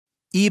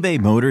eBay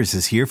Motors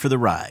is here for the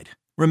ride.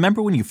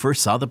 Remember when you first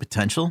saw the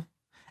potential?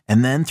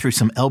 And then through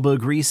some elbow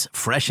grease,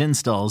 fresh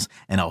installs,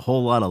 and a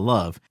whole lot of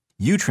love,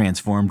 you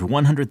transformed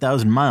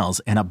 100,000 miles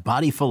and a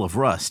body full of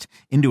rust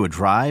into a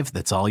drive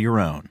that's all your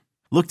own.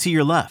 Look to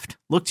your left.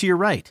 Look to your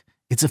right.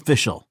 It's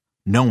official.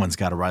 No one's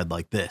got a ride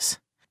like this.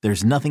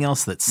 There's nothing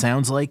else that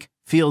sounds like,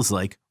 feels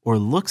like, or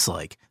looks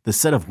like the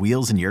set of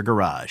wheels in your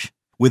garage.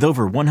 With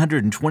over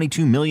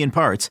 122 million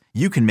parts,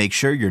 you can make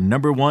sure your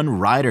number one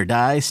ride or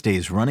die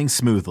stays running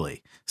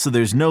smoothly. So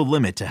there's no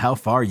limit to how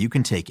far you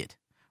can take it.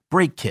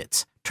 Brake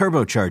kits,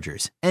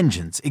 turbochargers,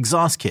 engines,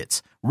 exhaust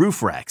kits,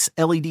 roof racks,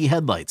 LED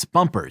headlights,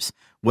 bumpers,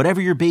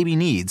 whatever your baby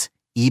needs,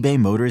 eBay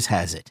Motors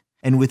has it.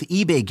 And with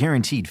eBay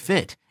Guaranteed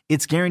Fit,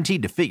 it's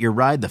guaranteed to fit your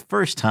ride the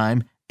first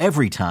time,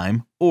 every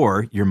time,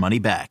 or your money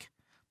back.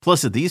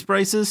 Plus at these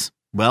prices,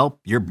 well,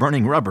 you're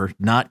burning rubber,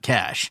 not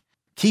cash.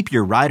 Keep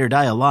your ride or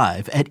die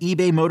alive at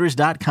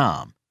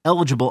ebaymotors.com.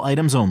 Eligible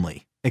items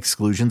only.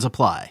 Exclusions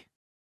apply.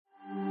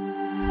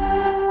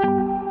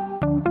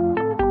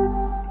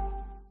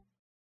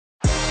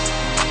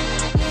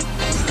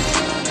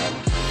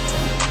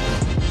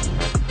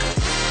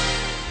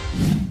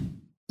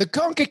 The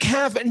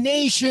CONCACAF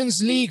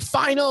Nations League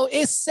final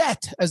is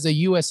set as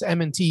the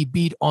USMNT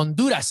beat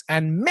Honduras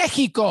and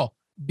Mexico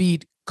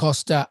beat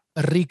Costa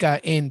Rica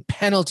in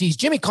penalties.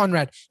 Jimmy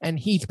Conrad and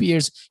Heath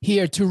Pierce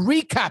here to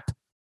recap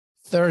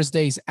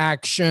Thursday's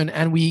action,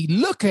 and we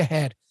look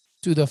ahead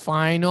to the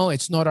final.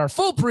 It's not our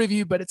full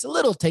preview, but it's a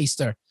little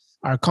taster.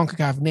 Our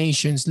CONCACAF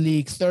Nations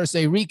League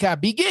Thursday recap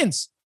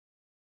begins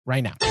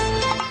right now.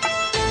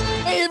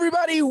 Hey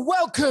everybody,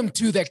 welcome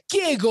to the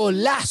Que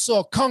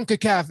Golazo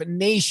CONCACAF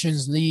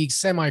Nations League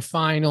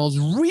semifinals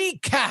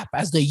recap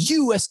as the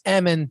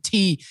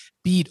USMNT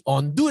beat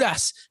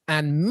Honduras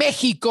and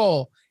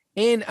Mexico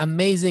in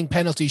amazing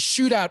penalty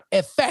shootout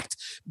effect,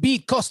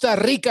 beat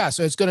Costa Rica.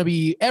 So it's going to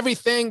be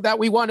everything that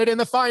we wanted in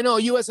the final,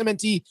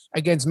 USMNT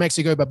against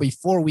Mexico. But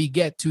before we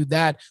get to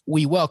that,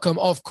 we welcome,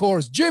 of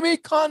course, Jimmy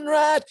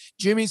Conrad.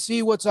 Jimmy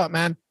C, what's up,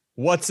 man?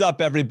 What's up,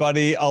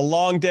 everybody? A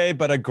long day,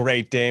 but a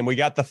great game. We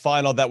got the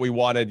final that we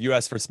wanted,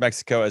 U.S. versus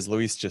Mexico, as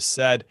Luis just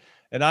said,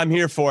 and I'm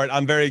here for it.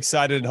 I'm very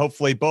excited, and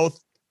hopefully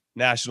both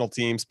national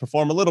teams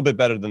perform a little bit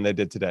better than they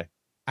did today.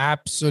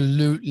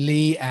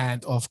 Absolutely.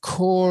 And of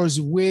course,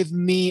 with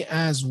me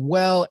as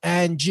well,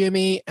 and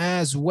Jimmy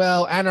as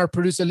well, and our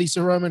producer,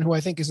 Lisa Roman, who I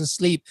think is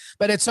asleep,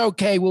 but it's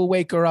okay. We'll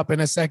wake her up in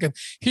a second.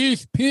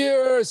 Heath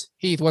Pierce.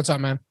 Heath, what's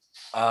up, man?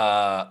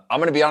 I'm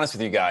going to be honest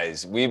with you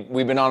guys. We've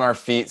been on our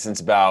feet since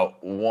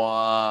about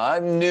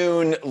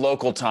noon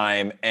local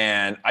time,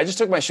 and I just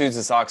took my shoes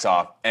and socks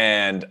off,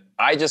 and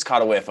I just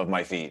caught a whiff of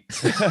my feet.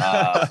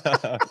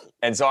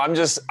 And so I'm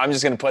just going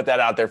to put that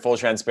out there, full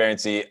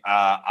transparency.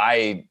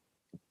 I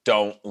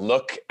don't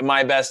look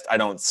my best. I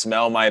don't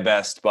smell my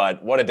best,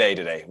 but what a day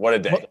today. What a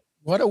day.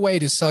 What a way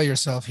to sell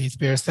yourself, Heath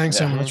Pierce. Thanks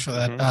so much for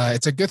that.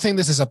 It's a good thing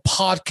this is a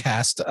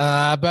podcast.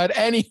 But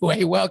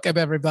anyway, welcome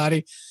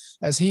everybody.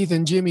 As Heath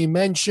and Jimmy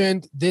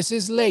mentioned, this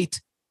is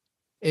late.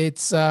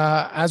 It's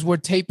as we're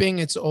taping,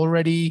 it's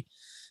already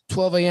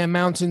 12 a.m.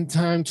 Mountain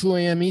Time, 2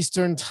 a.m.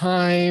 Eastern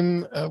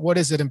Time. What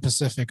is it in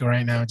Pacific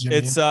right now, Jimmy?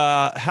 It's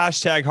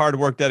hashtag hard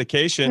work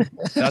dedication.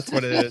 That's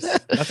what it is.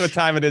 That's what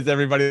time it is,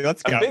 everybody.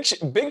 Let's go.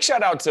 Big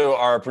shout out to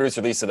our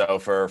producer, Lisa, though,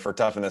 for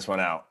toughing this one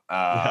out.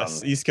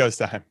 Yes, East Coast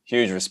time.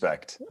 Huge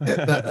respect.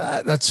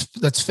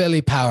 That's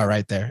Philly power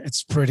right there.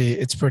 It's pretty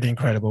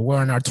incredible. We're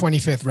on our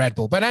 25th Red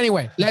Bull. But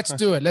anyway, let's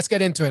do it. Let's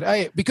get into it.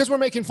 Hey, because we're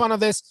making fun of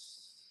this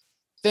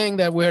thing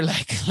that we're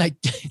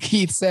like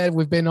Keith said,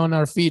 we've been on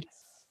our feet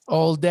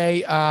all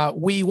day.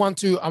 We want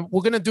to,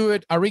 we're going to do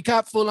it, a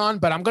recap full on,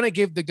 but I'm going to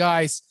give the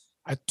guys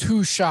a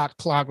 2-shot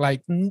clock.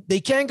 Like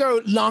they can't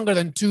go longer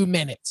than 2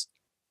 minutes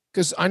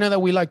because I know that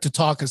we like to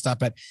talk and stuff,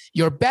 but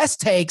your best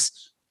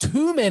takes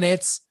 2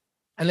 minutes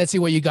and let's see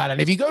what you got.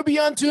 And if you go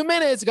beyond 2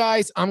 minutes,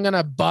 guys, I'm going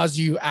to buzz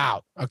you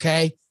out.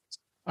 Okay.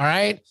 All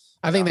right.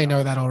 I think they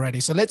know that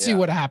already. So let's see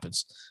what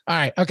happens. All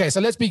right. Okay.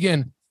 So let's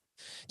begin.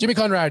 Jimmy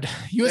Conrad,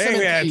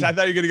 USMNT. I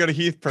thought you were going to go to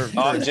Heath.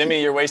 Oh,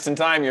 Jimmy, you're wasting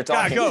time. You're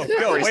talking. Yeah,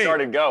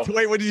 go.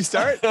 Wait, when did you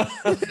start?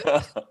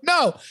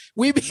 No,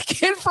 we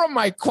begin from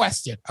my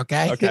question.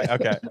 Okay.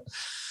 Okay.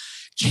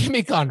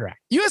 Jimmy Conrad,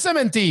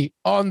 USMNT,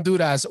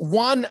 Honduras,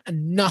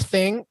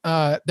 1-0.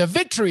 The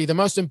victory, the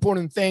most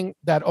important thing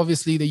that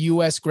obviously the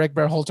U.S. Greg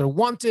Berhalter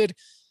wanted.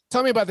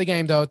 Tell me about the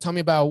game, though. Tell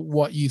me about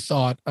what you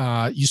thought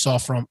you saw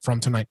from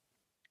tonight.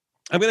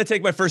 I'm going to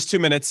take my first 2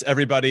 minutes,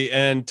 everybody,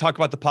 and talk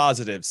about the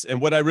positives. And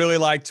what I really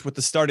liked with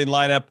the starting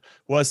lineup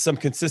was some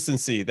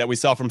consistency that we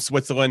saw from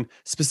Switzerland,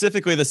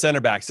 specifically the center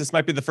backs. This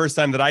might be the first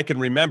time that I can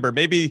remember,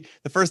 maybe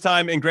the first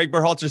time in Greg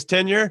Berhalter's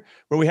tenure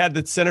where we had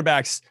the center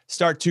backs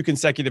start 2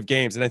 consecutive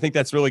games. And I think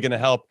that's really going to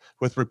help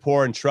with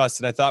rapport and trust.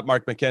 And I thought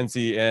Mark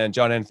McKenzie and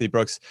John Anthony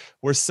Brooks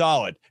were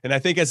solid. And I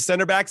think as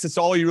center backs, it's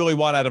all you really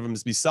want out of them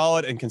is be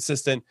solid and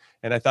consistent.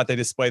 And I thought they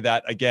displayed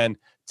that again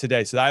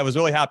today. So I was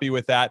really happy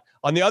with that.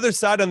 On the other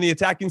side, on the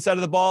attacking side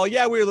of the ball,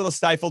 yeah, we were a little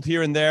stifled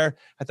here and there.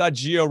 I thought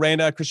Gio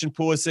Reyna, Christian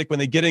Pulisic, when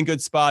they get in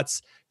good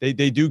spots, they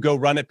do go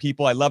run at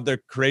people. I love their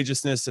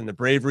courageousness and the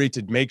bravery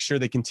to make sure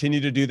they continue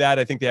to do that.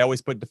 I think they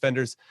always put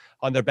defenders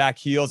on their back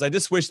heels. I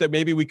just wish that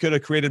maybe we could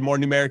have created more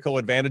numerical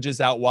advantages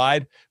out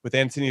wide with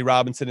Anthony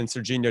Robinson and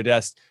Sergiño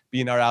Dest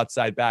being our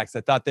outside backs. I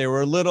thought they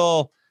were a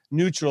little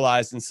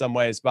neutralized in some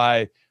ways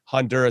by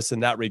Honduras in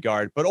that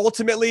regard. But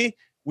ultimately,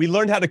 we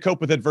learned how to cope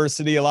with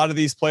adversity. A lot of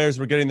these players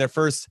were getting their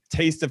first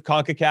taste of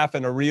CONCACAF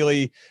in a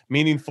really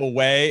meaningful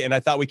way. And I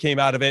thought we came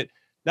out of it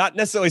not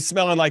necessarily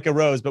smelling like a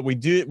rose, but we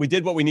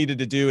did what we needed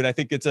to do. And I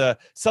think it's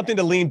something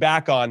to lean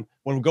back on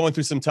when we're going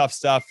through some tough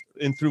stuff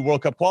through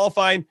World Cup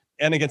qualifying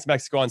and against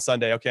Mexico on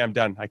Sunday. Okay, I'm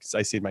done.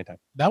 I cede my time.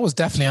 That was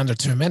definitely under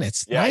 2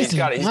 minutes. Yeah, he's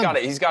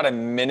got a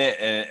minute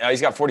and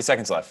he's got 40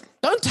 seconds left.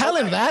 Don't tell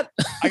him that.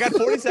 I got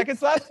 40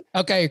 seconds left.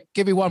 Okay,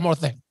 give me one more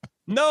thing.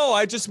 No,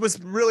 I just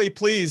was really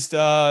pleased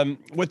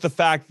with the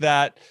fact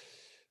that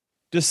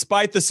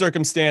despite the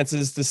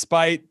circumstances,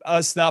 despite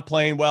us not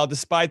playing well,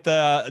 despite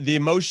the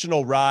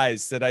emotional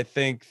rise that I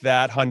think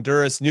that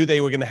Honduras knew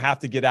they were going to have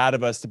to get out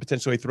of us to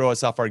potentially throw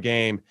us off our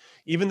game,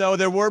 even though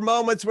there were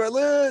moments where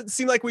it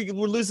seemed like we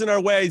were losing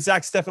our way.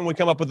 Zach Steffen would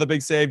come up with a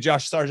big save.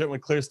 Josh Sargent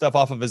would clear stuff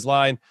off of his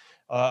line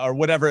or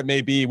whatever it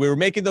may be. We were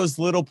making those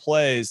little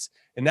plays,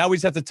 and now we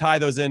just have to tie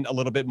those in a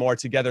little bit more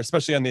together,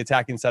 especially on the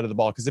attacking side of the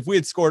ball. Because if we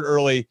had scored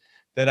early,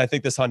 then I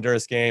think this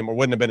Honduras game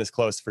wouldn't have been as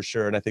close for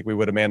sure. And I think we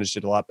would have managed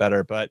it a lot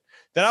better. But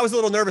then I was a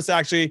little nervous,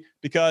 actually,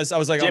 because I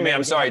was like, Jimmy,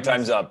 I'm sorry.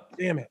 Time's up.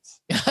 Damn it.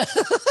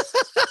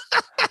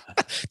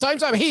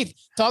 Time's up. Heath,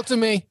 talk to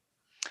me.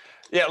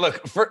 Yeah,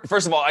 look,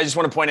 first of all, I just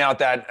want to point out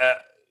that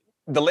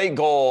the late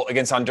goal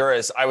against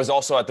Honduras, I was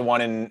also at the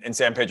one in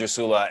San Pedro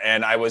Sula,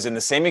 and I was in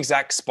the same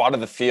exact spot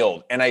of the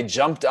field. And I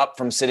jumped up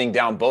from sitting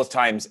down both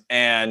times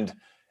and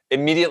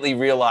immediately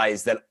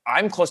realized that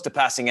I'm close to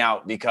passing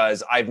out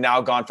because I've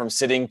now gone from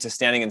sitting to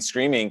standing and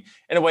screaming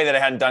in a way that I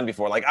hadn't done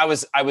before. Like I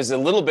was a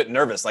little bit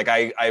nervous. Like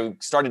I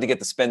started to get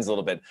the spins a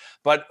little bit.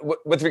 But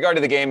with regard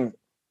to the game,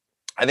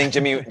 I think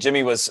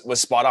Jimmy was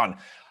spot on.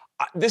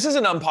 This is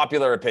an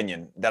unpopular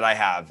opinion that I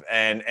have,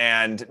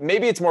 and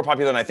maybe it's more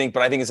popular than I think,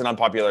 but I think it's an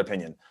unpopular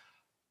opinion.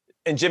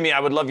 And Jimmy, I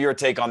would love your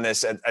take on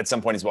this at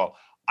some point as well.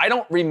 I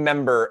don't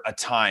remember a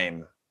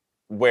time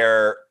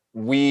where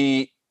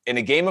we, in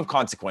a game of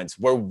consequence,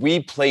 where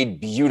we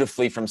played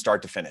beautifully from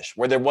start to finish,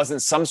 where there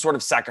wasn't some sort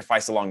of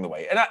sacrifice along the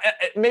way. And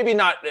maybe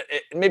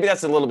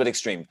that's a little bit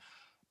extreme.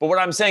 But what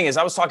I'm saying is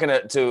I was talking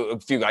to a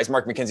few guys,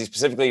 Mark McKenzie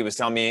specifically. He was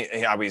telling me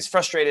how he was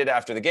frustrated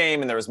after the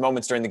game. And there was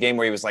moments during the game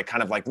where he was like,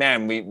 kind of like,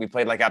 man, we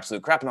played like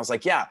absolute crap. And I was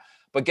like, yeah,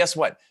 but guess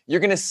what? You're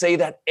going to say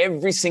that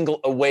every single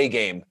away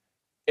game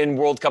in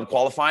World Cup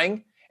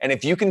qualifying. And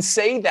if you can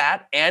say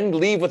that and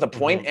leave with a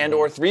point and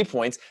or 3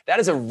 points, that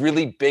is a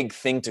really big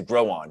thing to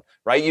grow on,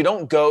 right? You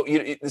don't go,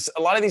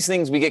 a lot of these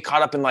things we get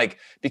caught up in, like,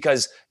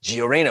 because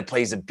Gio Reyna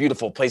plays a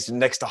beautiful place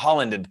next to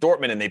Holland and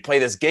Dortmund, and they play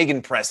this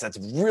gegenpress that's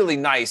really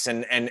nice,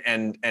 and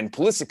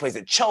Pulisic plays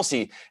at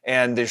Chelsea,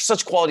 and there's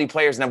such quality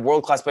players and have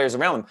world-class players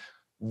around them.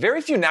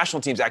 Very few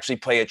national teams actually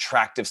play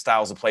attractive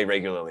styles of play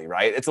regularly,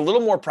 right? It's a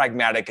little more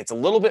pragmatic. It's a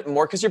little bit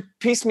more because you're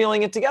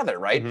piecemealing it together,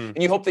 right? Mm-hmm.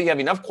 And you hope that you have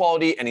enough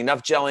quality and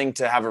enough gelling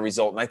to have a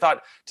result. And I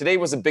thought today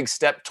was a big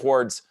step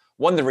towards,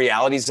 one, the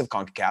realities of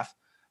CONCACAF,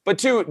 but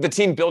two, the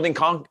team building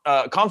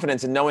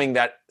confidence and knowing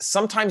that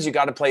sometimes you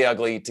got to play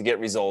ugly to get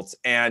results.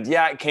 And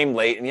yeah, it came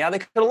late, and yeah, they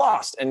could have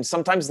lost. And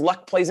sometimes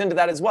luck plays into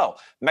that as well.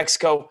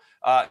 Mexico,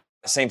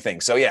 same thing.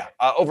 So yeah,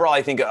 overall,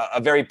 I think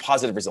a very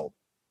positive result.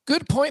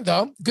 Good point,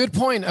 though. Good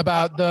point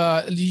about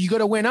you got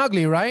to win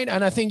ugly, right?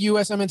 And I think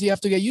USMNT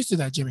have to get used to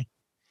that, Jimmy.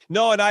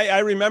 No, and I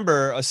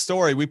remember a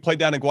story. We played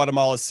down in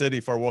Guatemala City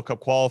for a World Cup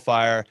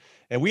qualifier,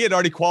 and we had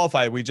already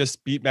qualified. We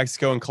just beat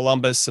Mexico and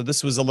Columbus. So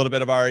this was a little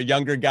bit of our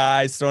younger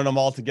guys throwing them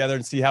all together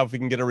and see how if we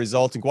can get a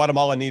result. And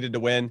Guatemala needed to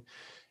win.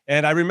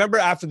 And I remember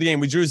after the game,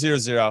 we drew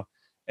 0-0.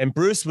 And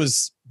Bruce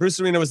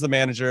Arena was the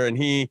manager, and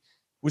he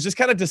was just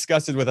kind of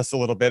disgusted with us a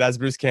little bit, as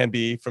Bruce can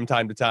be from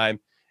time to time.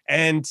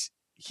 And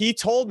he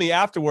told me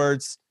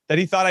afterwards that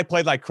he thought I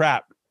played like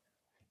crap.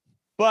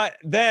 But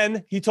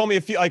then he told me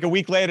a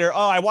week later,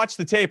 I watched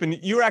the tape and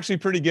you were actually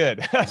pretty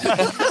good.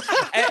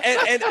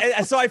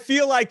 and so I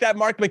feel like that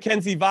Mark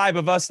McKenzie vibe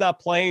of us not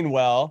playing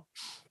well,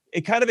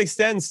 it kind of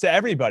extends to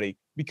everybody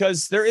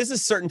because there is a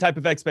certain type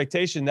of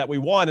expectation that we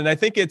want. And I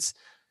think it's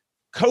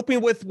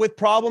coping with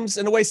problems,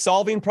 in a way,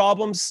 solving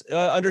problems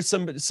under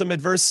some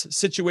adverse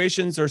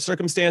situations or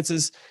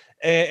circumstances.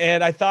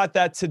 And I thought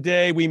that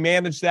today we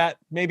managed that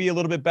maybe a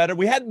little bit better.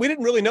 We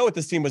didn't really know what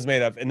this team was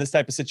made of in this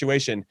type of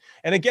situation.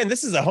 And again,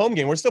 this is a home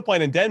game. We're still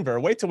playing in Denver.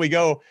 Wait till we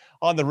go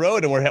on the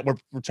road and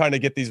we're trying to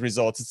get these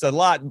results. It's a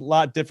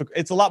lot difficult.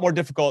 It's a lot more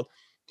difficult.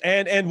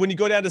 And when you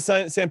go down to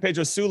San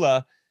Pedro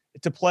Sula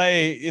to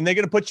play, and they're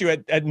going to put you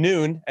at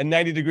noon and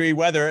 90-degree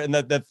weather, and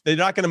they're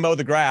not going to mow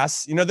the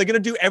grass. They're going to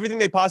do everything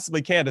they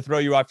possibly can to throw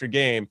you off your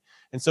game.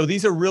 And so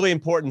these are really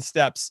important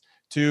steps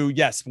to,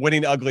 yes,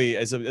 winning ugly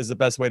is the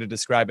best way to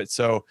describe it.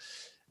 So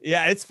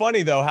Yeah, it's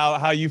funny though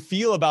how you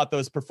feel about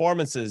those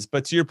performances.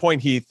 But to your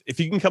point, Heath, if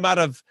you can come out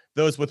of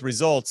those with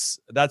results,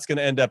 that's going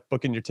to end up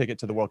booking your ticket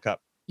to the World Cup.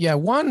 Yeah,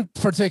 one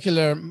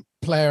particular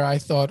player I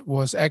thought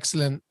was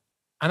excellent,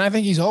 and I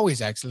think he's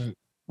always excellent,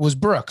 was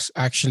Brooks,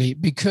 actually,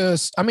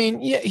 because I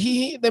mean, yeah,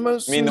 the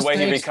most. You mean the way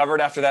he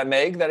recovered after that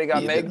Meg that he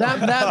got Meg?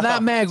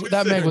 That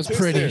Meg was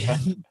pretty.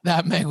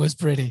 That Meg was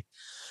pretty.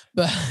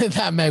 But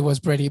that Meg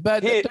was pretty.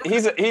 But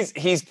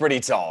he's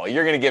pretty tall.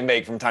 You're gonna get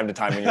Meg from time to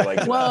time when you're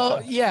like,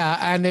 well, yeah,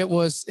 and it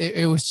was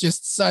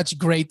just such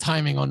great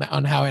timing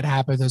on how it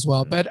happened as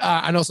well. But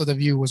and also the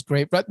view was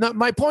great. But no,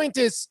 my point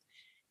is,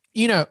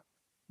 you know,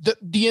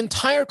 the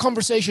entire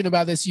conversation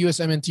about this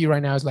USMNT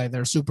right now is like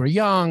they're super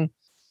young,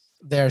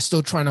 they're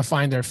still trying to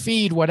find their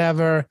feet,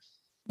 whatever.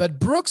 But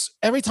Brooks,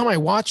 every time I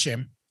watch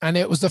him, and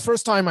it was the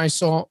first time I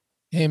saw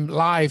him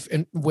live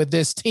with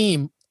this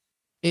team.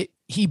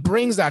 He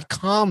brings that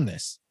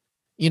calmness,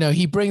 you know,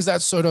 he brings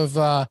that sort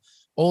of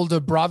older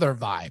brother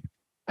vibe.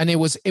 And it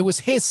was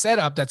his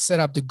setup that set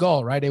up the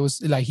goal, right? It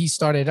was like he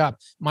started up.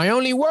 My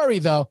only worry,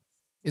 though,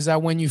 is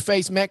that when you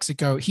face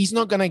Mexico, he's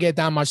not going to get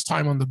that much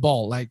time on the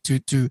ball, like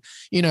to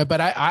you know,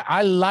 but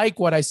I like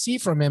what I see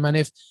from him. And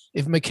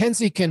if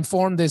Mackenzie can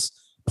form this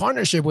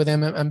partnership with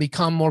him and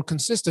become more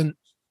consistent,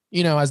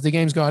 you know, as the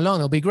games go along,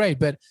 it'll be great.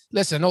 But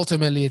listen,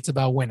 ultimately, it's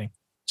about winning.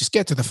 Just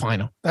get to the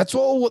final. That's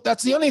all.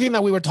 That's the only thing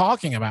that we were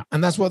talking about.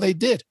 And that's what they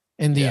did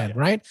in the end,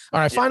 right? All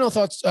right, final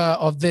thoughts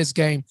of this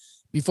game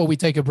before we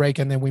take a break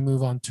and then we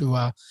move on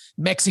to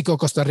Mexico,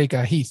 Costa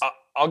Rica. Heath.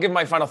 I'll give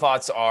my final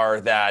thoughts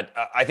are that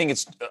I think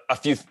it's a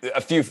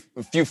few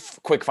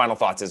quick final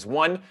thoughts is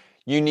one,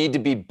 you need to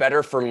be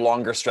better for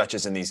longer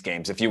stretches in these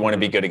games if you want to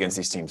be good against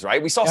these teams,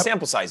 right? We saw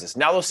sample sizes.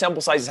 Now those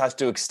sample sizes have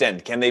to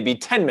extend. Can they be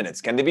 10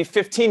 minutes? Can they be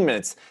 15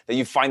 minutes that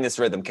you find this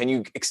rhythm? Can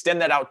you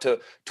extend that out to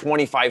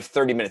 25,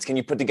 30 minutes? Can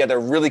you put together a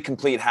really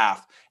complete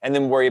half and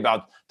then worry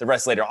about the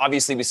rest later?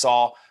 Obviously, we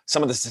saw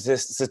some of the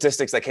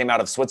statistics that came out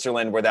of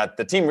Switzerland where that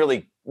the team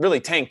really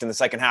tanked in the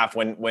second half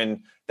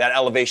when that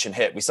elevation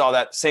hit. We saw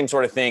that same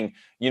sort of thing.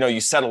 You know, you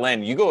settle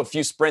in, you go a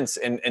few sprints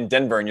in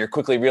Denver and you're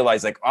quickly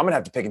realize like, I'm going to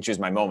have to pick and choose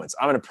my moments.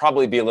 I'm going to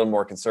probably be a little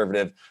more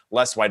conservative,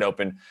 less wide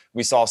open.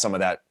 We saw some of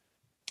that.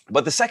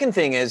 But the second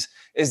thing is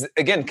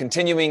again,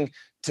 continuing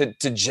to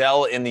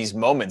gel in these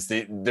moments.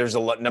 There's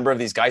a number of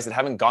these guys that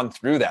haven't gone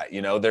through that.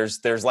 You know,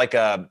 there's like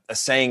a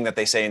saying that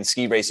they say in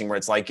ski racing where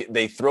it's like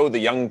they throw the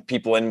young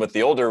people in with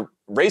the older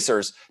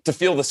racers to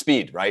feel the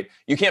speed, right?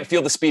 You can't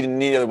feel the speed in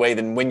any other way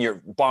than when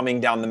you're bombing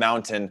down the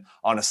mountain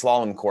on a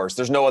slalom course.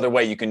 There's no other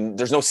way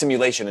there's no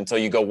simulation until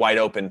you go wide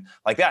open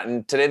like that.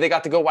 And today they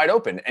got to go wide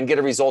open and get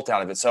a result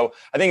out of it. So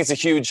I think it's a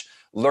huge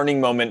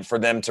learning moment for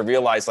them to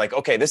realize like,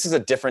 okay, this is a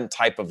different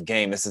type of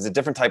game. This is a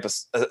different type of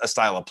a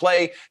style of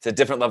play. It's a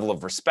different level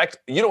of respect.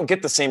 You don't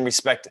get the same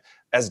respect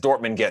as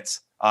Dortmund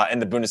gets in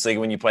the Bundesliga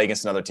when you play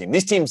against another team.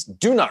 These teams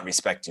do not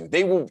respect you.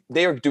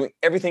 They are doing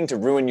everything to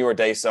ruin your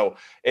day. So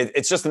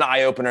it's just an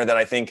eye opener that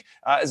I think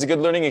is a good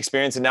learning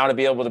experience. And now to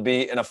be able to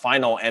be in a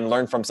final and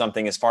learn from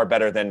something is far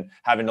better than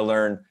having to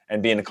learn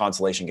and be in a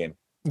consolation game.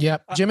 Yeah,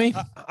 Jimmy?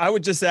 I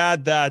would just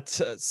add that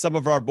some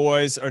of our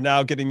boys are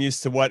now getting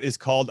used to what is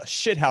called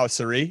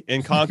shithousery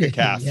in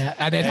CONCACAF. Yeah,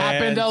 and it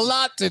happened a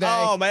lot today.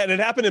 Oh, man, it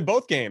happened in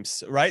both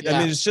games, right? Yeah. I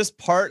mean, it's just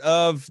part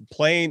of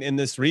playing in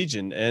this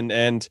region,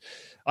 and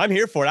I'm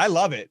here for it. I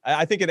love it.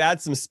 I think it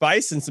adds some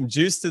spice and some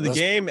juice to the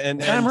game.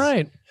 And I'm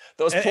right.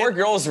 Those poor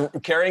girls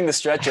carrying the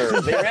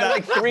stretcher. They ran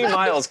like 3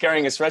 miles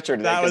carrying a stretcher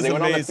today because they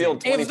went on the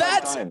field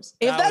 25 times.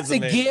 If that's a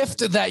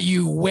gift that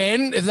you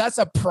win, if that's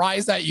a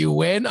prize that you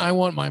win, I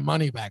want my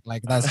money back.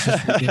 Like, that's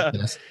just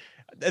ridiculous.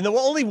 And the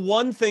only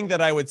one thing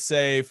that I would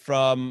say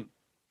from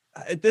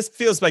this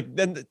feels like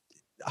then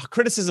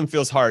criticism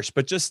feels harsh,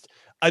 but just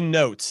a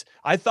note.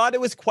 I thought it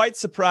was quite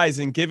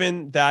surprising,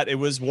 given that it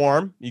was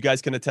warm. You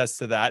guys can attest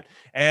to that.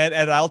 And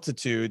at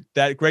altitude,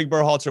 that Greg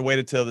Berhalter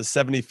waited till the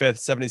 75th,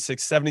 76th,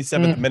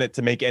 77th minute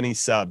to make any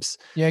subs.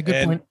 Yeah,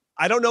 good point.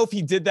 I don't know if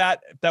he did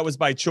that. If that was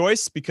by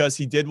choice because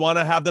he did want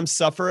to have them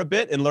suffer a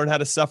bit and learn how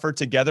to suffer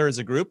together as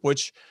a group,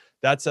 which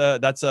that's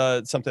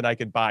something I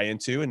could buy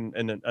into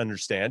and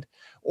understand.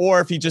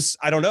 Or if he just,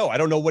 I don't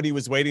know what he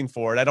was waiting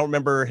for. And I don't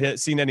remember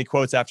seeing any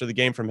quotes after the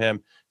game from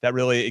him that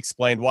really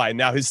explained why.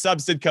 Now his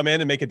subs did come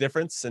in and make a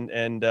difference and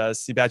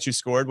Sibachu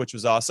scored, which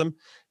was awesome,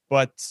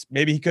 but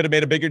maybe he could have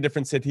made a bigger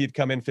difference if he'd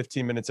come in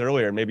 15 minutes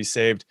earlier and maybe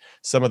saved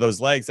some of those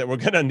legs that we're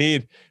going to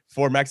need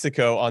for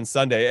Mexico on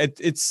Sunday.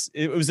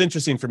 It was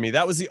interesting for me.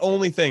 That was the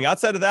only thing.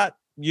 Outside of that,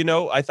 you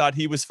know, I thought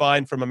he was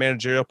fine from a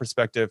managerial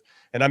perspective,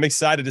 and I'm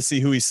excited to see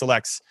who he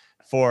selects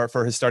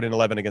for his starting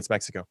 11 against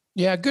Mexico.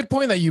 Yeah, good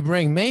point that you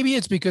bring. Maybe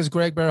it's because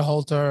Greg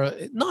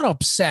Berhalter, not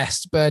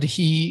obsessed, but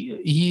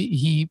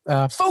he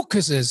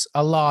focuses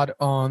a lot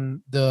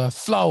on the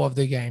flow of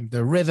the game,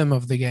 the rhythm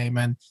of the game.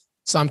 And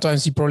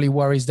sometimes he probably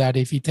worries that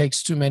if he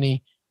takes too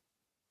many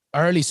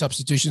early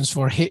substitutions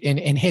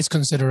in his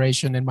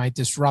consideration, it might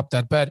disrupt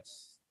that. But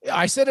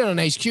I said it on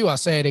HQ, I'll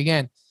say it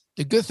again.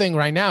 The good thing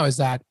right now is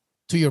that,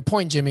 to your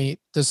point, Jimmy,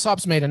 the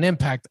subs made an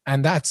impact,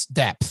 and that's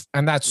depth,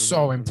 and that's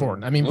so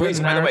important. I mean, Luis,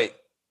 by the way,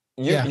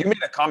 You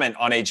made a comment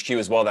on HQ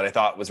as well that I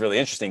thought was really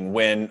interesting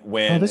when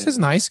this is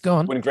nice. Go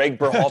on. When Greg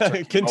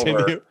Berhalter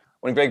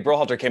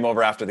came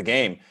over after the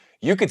game,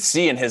 you could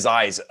see in his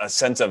eyes a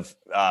sense of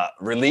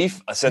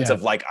relief, a sense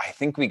of like, I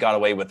think we got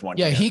away with one.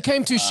 Yeah, here. he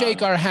came to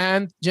shake our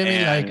hand,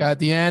 Jimmy, like at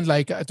the end,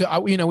 like,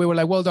 we were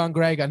like, well done,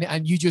 Greg.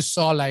 And you just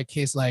saw like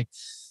his like,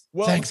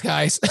 thanks,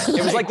 guys.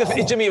 It was like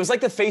Jimmy, it was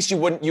like the face you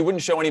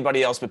wouldn't show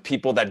anybody else but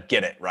people that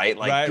get it, right?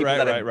 Like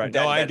right.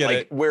 No, I get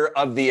it. We're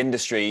of the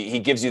industry. He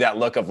gives you that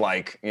look of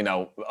like,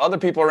 other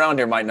people around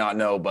here might not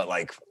know, but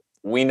like,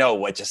 we know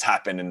what just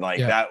happened, and like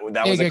that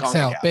was a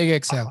CONCACAF.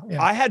 Big XL.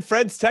 Yeah. I had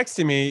friends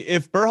texting me,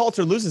 if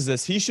Berhalter loses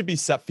this, he should be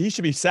sacked. He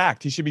should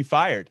be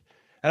fired.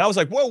 And I was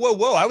like,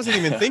 whoa. I wasn't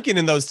even thinking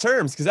in those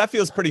terms because that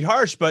feels pretty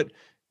harsh. But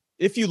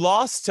if you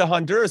lost to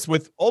Honduras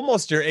with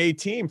almost your A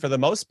team for the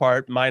most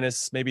part,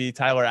 minus maybe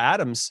Tyler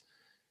Adams,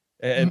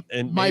 and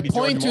my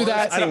point to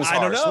that, I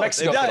don't know.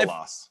 Mexico could have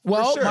lost.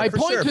 Well, my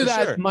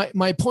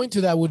point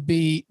to that would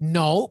be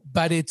no,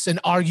 but it's an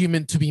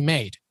argument to be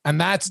made,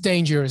 and that's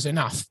dangerous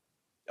enough.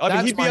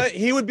 I mean,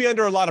 he would be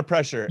under a lot of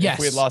pressure if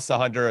we had lost to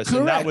Honduras.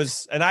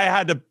 Correct. And I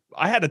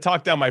had to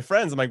talk down my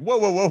friends. I'm like,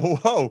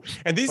 whoa.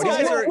 And these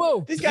guys are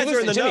in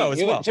the know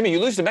as well. Jimmy, you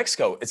lose to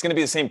Mexico, it's going to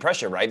be the same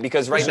pressure, right?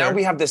 Because right now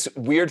we have this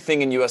weird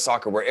thing in U.S.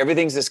 soccer where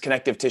everything's this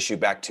connective tissue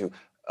back to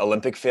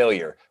Olympic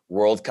failure,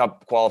 World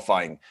Cup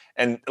qualifying.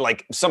 And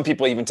like some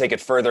people even take it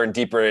further and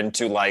deeper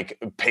into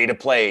like pay to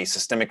play,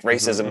 systemic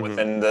racism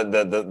within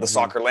the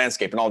soccer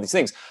landscape and all these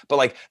things. But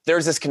like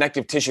there's this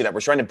connective tissue that we're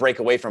trying to break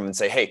away from and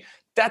say, hey,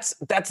 that's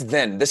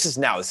then. This is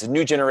now. This is a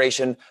new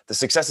generation. The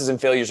successes and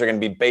failures are going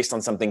to be based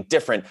on something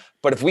different.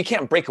 But if we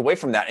can't break away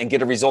from that and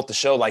get a result to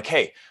show like,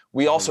 hey,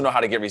 we also know how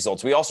to get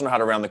results. We also know how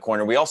to round the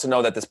corner. We also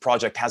know that this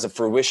project has a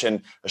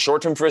fruition, a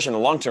short-term fruition, a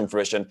long-term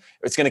fruition.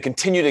 It's going to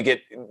continue to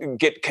get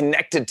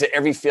connected to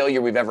every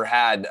failure we've ever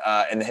had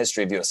in the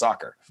history of U.S.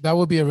 soccer. That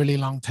would be a really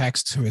long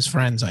text to his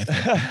friends, I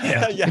think.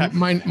 Yeah.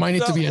 Might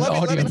need to be an audio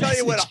let me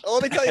message.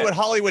 Let me tell you what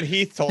Hollywood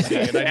Heath told me.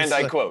 And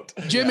I quote.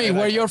 Jimmy,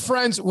 were your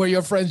friends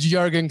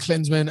Jurgen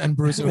Klinsmann and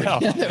Bruce? No,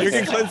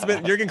 Jurgen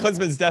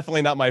Klinsmann is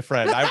definitely not my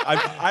friend.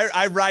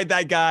 I ride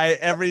that guy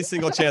every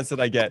single chance that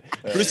I get.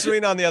 Bruce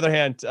Arena, on the other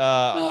hand,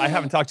 I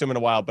haven't talked to him in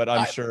a while, but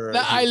I'm sure.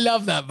 I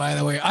love that, by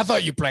the way. I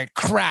thought you played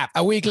crap.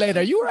 A week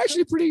later, you were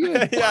actually pretty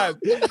good. Yeah.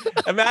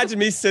 Imagine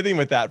me sitting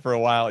with that for a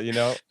while,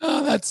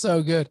 Oh, that's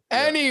so good.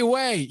 Yeah.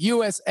 Anyway,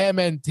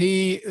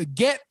 USMNT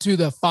get to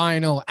the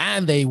final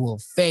and they will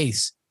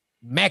face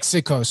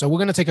Mexico. So we're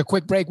going to take a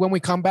quick break. When we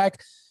come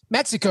back,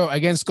 Mexico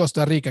against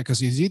Costa Rica,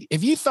 because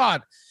if you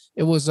thought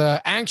it was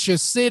an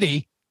anxious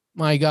city,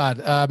 my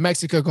God,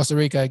 Mexico, Costa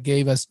Rica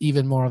gave us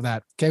even more of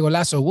that. Que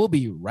Golazo, we'll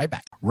be right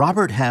back.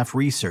 Robert Half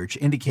research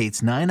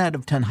indicates 9 out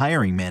of 10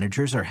 hiring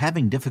managers are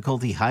having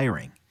difficulty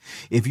hiring.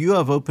 If you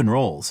have open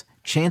roles,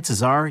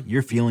 chances are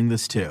you're feeling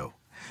this too.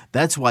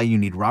 That's why you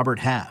need Robert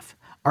Half.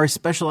 Our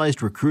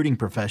specialized recruiting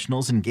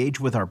professionals engage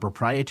with our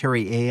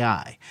proprietary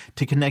AI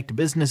to connect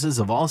businesses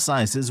of all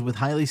sizes with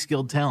highly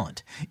skilled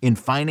talent in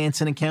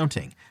finance and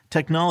accounting,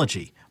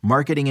 technology,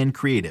 marketing and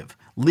creative,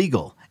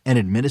 legal, and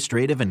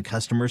administrative and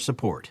customer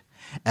support.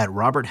 At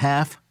Robert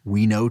Half,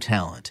 we know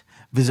talent.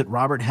 Visit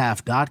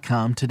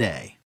roberthalf.com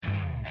today.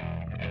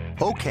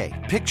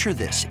 Okay, picture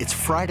this. It's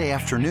Friday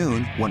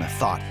afternoon when a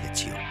thought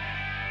hits you.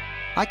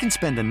 I can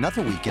spend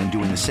another weekend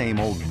doing the same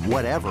old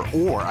whatever,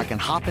 or I can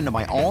hop into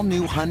my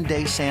all-new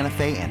Hyundai Santa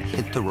Fe and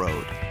hit the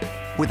road.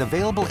 With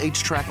available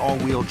H-Track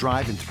all-wheel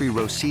drive and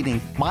 3-row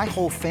seating, my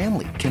whole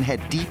family can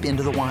head deep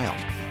into the wild.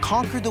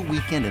 Conquer the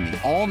weekend in the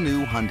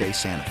all-new Hyundai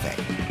Santa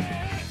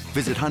Fe.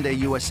 Visit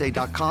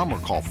HyundaiUSA.com or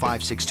call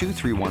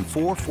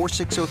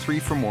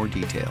 562-314-4603 for more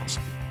details.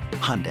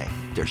 Hyundai,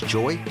 there's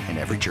joy in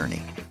every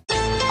journey.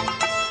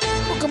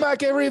 Welcome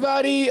back,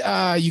 everybody.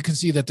 You can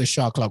see that the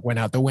shot clock went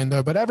out the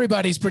window, but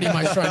everybody's pretty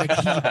much trying to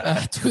keep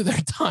to their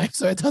time,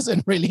 so it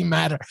doesn't really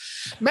matter.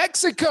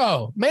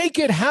 Mexico, make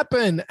it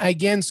happen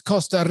against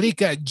Costa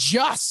Rica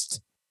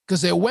just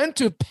because it went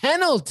to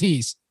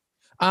penalties.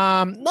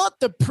 Not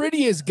the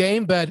prettiest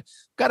game, but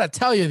got to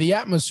tell you, the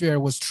atmosphere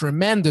was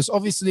tremendous.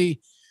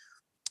 Obviously,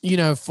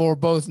 for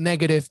both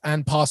negative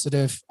and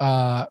positive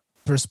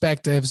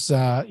perspectives,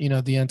 the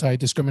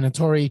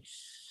anti-discriminatory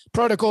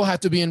protocol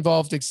had to be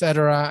involved,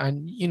 etc.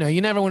 And, you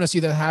never want to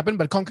see that happen.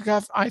 But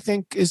CONCACAF, I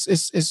think,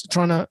 is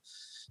trying to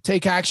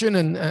take action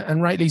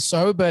and rightly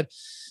so. But,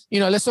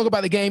 let's talk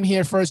about the game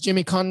here first.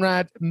 Jimmy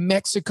Conrad,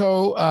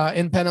 Mexico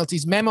in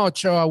penalties. Memo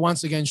Ochoa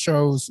once again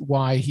shows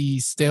why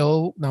he's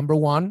still number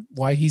one,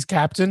 why he's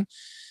captain,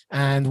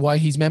 and why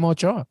he's Memo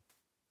Ochoa.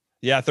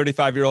 Yeah,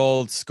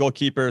 35-year-old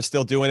goalkeeper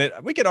still doing it.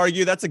 We could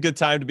argue that's a good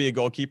time to be a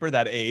goalkeeper,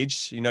 that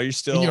age. You're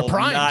still in your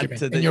prime.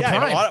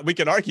 Prime. We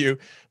can argue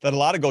that a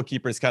lot of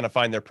goalkeepers kind of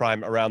find their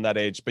prime around that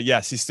age. But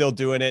yes, he's still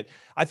doing it.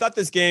 I thought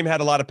this game had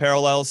a lot of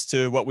parallels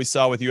to what we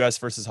saw with U.S.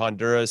 versus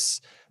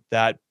Honduras,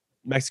 that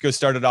Mexico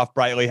started off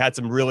brightly, had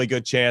some really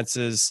good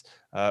chances.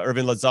 Chucky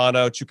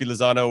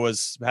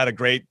Lozano had a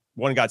great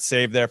one, got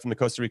saved there from the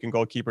Costa Rican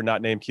goalkeeper,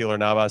 not named Keylor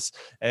Navas.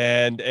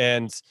 And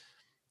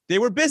they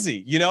were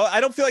busy.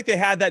 I don't feel like they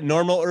had that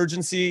normal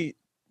urgency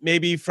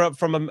maybe from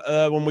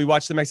when we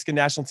watch the Mexican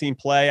national team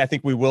play. I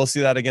think we will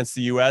see that against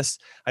the U.S.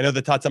 I know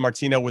that Tata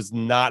Martino was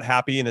not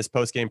happy in his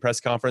post-game press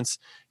conference.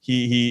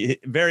 He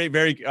very,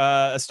 very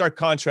a stark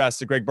contrast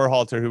to Greg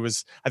Berhalter, who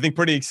was, I think,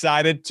 pretty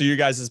excited, to you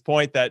guys'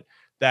 point, that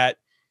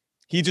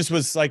he just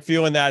was like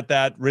feeling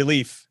that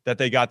relief that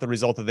they got the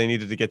result that they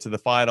needed to get to the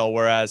final,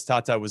 whereas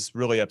Tata was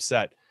really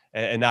upset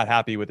and not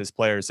happy with his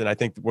players. And I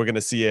think we're going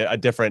to see a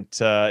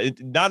different,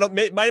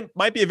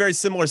 might be a very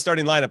similar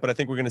starting lineup, but I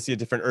think we're going to see a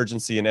different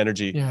urgency and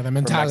energy. Yeah, the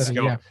mentality.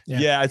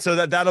 Yeah. And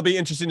so that'll be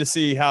interesting to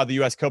see how the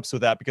U.S. copes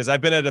with that, because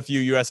I've been at a few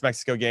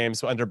U.S.-Mexico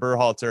games under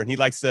Berhalter, and he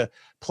likes to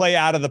play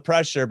out of the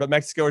pressure, but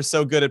Mexico is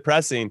so good at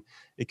pressing,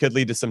 it could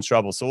lead to some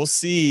trouble. So we'll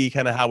see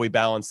kind of how we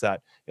balance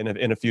that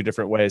in a few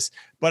different ways.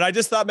 But I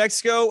just thought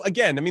Mexico,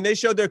 again, I mean, they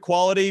showed their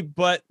quality,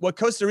 but what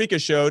Costa Rica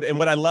showed and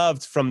what I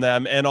loved from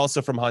them and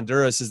also from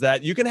Honduras is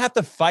that you can have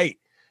to fight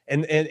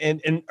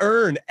and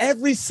earn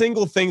every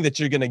single thing that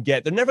you're going to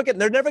get. They're never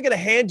going to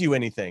hand you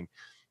anything.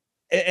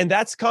 And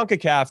that's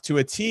CONCACAF to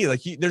a T.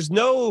 Like there's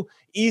no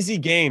easy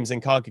games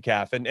in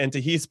CONCACAF. And to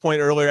Heath's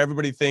point earlier,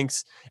 everybody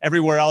thinks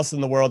everywhere else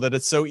in the world that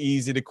it's so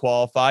easy to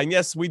qualify. And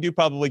yes, we do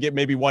probably get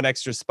maybe one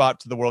extra spot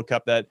to the World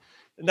Cup that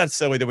not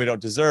necessarily that we don't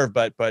deserve,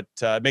 but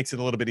makes it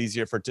a little bit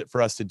easier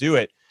for us to do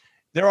it.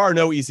 There are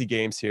no easy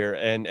games here.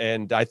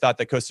 And I thought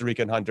that Costa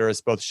Rica and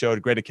Honduras both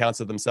showed great accounts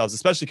of themselves,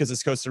 especially because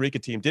this Costa Rica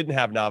team didn't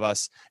have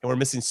Navas and we're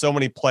missing so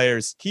many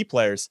players, key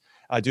players,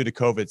 due to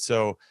COVID.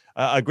 So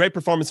a great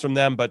performance from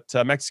them, but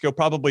Mexico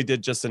probably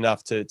did just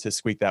enough to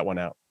squeak that one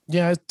out.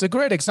 Yeah, it's a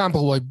great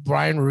example why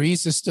Brian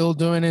Ruiz is still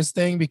doing his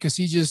thing, because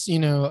he just,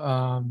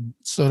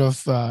 sort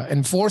of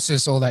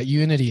enforces all that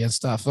unity and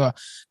stuff.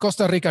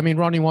 Costa Rica, I mean,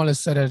 Ronnie Wallace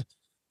said it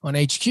on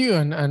HQ,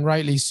 and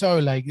rightly so.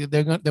 Like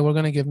they were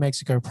going to give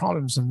Mexico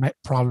problems, and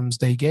problems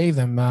they gave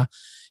them.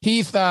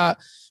 Heath,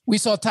 we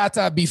saw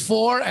Tata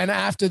before and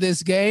after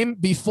this game.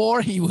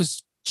 Before, he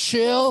was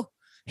chill,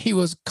 he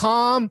was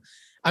calm.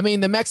 I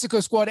mean, the Mexico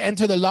squad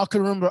entered the locker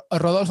room.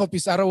 Rodolfo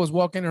Pizarro was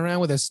walking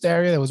around with a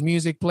stereo. There was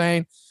music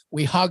playing.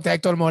 We hugged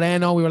Hector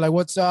Moreno. We were like,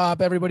 what's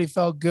up? Everybody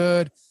felt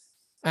good.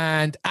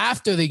 And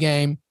after the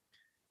game,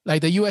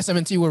 like the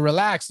USMNT were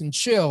relaxed and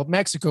chill.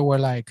 Mexico were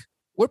like,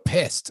 we're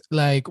pissed.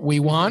 Like,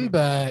 we won,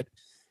 but,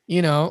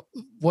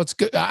 what's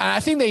good? I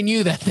think they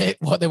knew that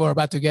what they were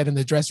about to get in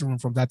the dressing room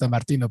from Tata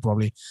Martino,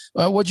 probably.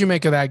 What'd you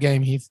make of that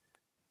game, Heath?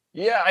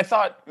 Yeah, I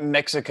thought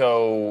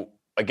Mexico,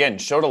 again,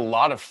 showed a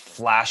lot of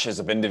flashes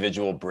of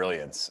individual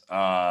brilliance.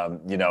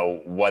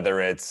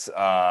 Whether it's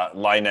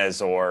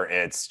Lainez or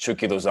it's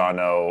Chucky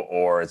Lozano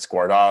or it's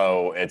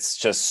Guardado, it's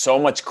just so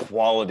much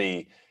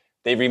quality.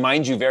 They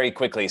remind you very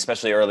quickly,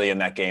 especially early in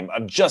that game,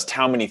 of just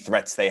how many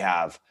threats they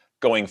have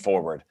going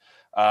forward.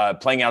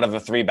 Playing out of a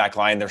 3-back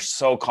line, they're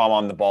so calm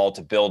on the ball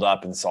to build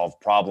up and solve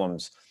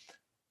problems.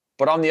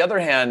 But on the other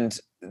hand,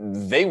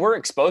 they were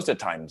exposed at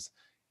times.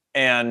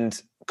 And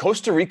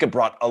Costa Rica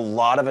brought a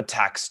lot of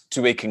attacks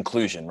to a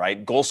conclusion,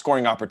 right? Goal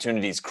scoring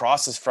opportunities,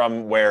 crosses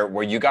from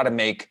where you got to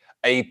make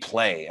a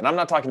play. And I'm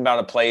not talking about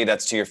a play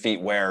that's to your feet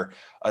where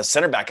a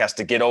center back has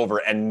to get over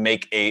and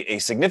make a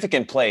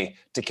significant play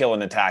to kill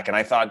an attack. And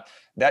I thought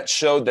that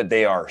showed that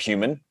they are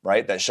human,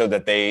 right? That showed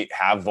that they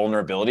have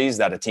vulnerabilities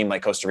that a team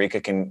like Costa Rica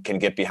can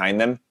get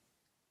behind them.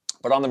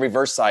 But on the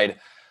reverse side,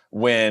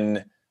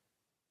 when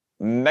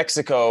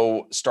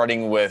Mexico,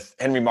 starting with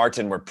Henry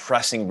Martin, were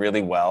pressing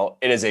really well.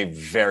 It is a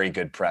very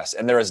good press,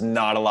 and there is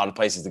not a lot of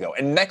places to go.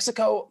 And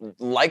Mexico,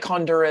 like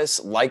Honduras,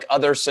 like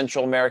other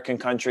Central American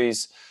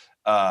countries,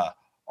 are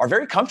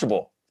very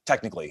comfortable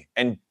technically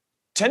and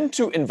tend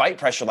to invite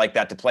pressure like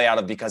that to play out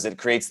of, because it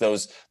creates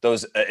those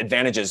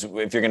advantages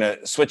if you're going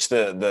to switch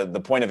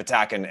the point of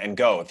attack and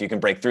go, if you can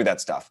break through that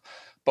stuff.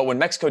 But when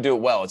Mexico do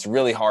it well, it's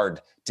really hard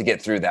to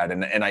get through that.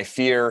 And I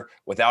fear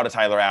without a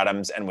Tyler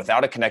Adams and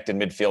without a connected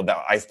midfield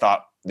that I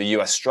thought the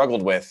U.S.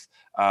 struggled with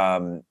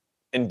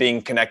in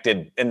being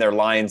connected in their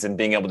lines and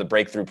being able to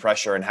break through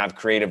pressure and have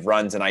creative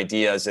runs and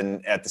ideas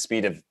and at the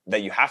speed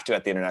that you have to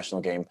at the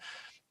international game.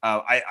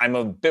 I'm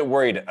a bit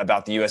worried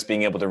about the U.S.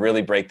 being able to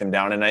really break them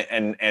down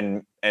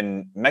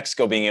and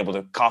Mexico being able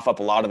to cough up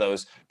a lot of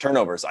those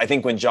turnovers. I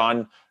think when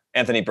John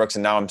Anthony Brooks,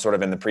 and now I'm sort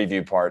of in the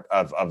preview part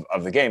of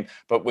the game,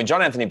 but when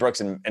John Anthony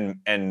Brooks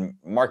and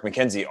Mark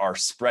McKenzie are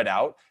spread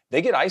out,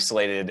 they get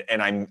isolated,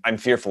 and I'm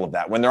fearful of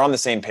that. When they're on the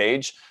same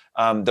page,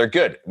 they're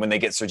good. When they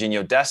get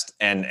Serginho Dest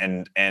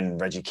and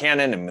Reggie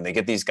Cannon, and when they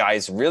get these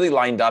guys really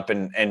lined up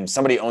and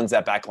somebody owns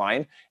that back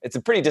line, it's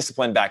a pretty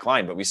disciplined back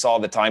line. But we saw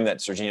the time that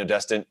Serginho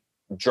Dest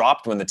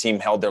dropped when the team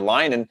held their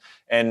line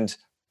and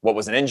what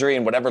was an injury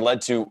and whatever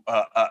led to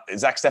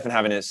Zach Steffen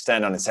having to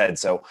stand on his head.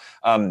 So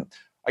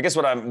I guess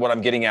what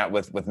I'm getting at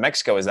with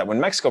Mexico is that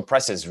when Mexico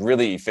presses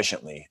really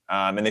efficiently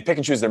and they pick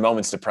and choose their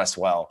moments to press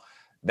well,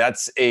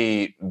 that's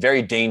a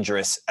very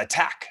dangerous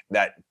attack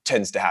that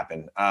tends to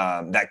happen.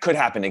 That could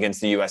happen against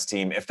the U.S.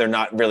 team if they're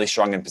not really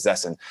strong in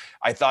possession.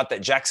 I thought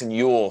that Jackson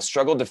Yueill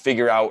struggled to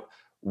figure out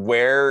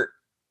where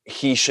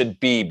he should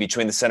be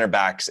between the center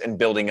backs and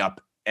building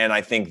up. And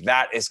I think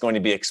that is going to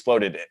be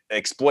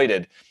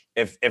exploited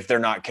if they're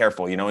not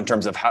careful, in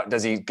terms of how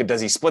does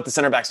he split the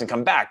center backs and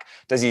come back?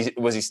 Was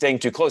he staying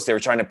too close? They were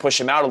trying to push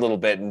him out a little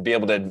bit and be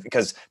able to,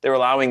 because they were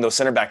allowing those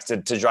center backs to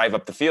drive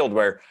up the field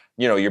where,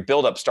 your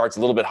buildup starts a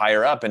little bit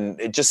higher up. And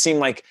it just seemed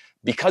like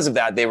because of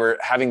that, they were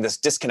having this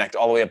disconnect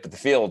all the way up at the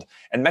field,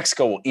 and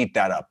Mexico will eat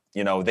that up.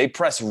 They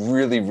press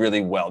really,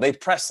 really well. They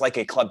press like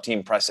a club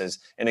team presses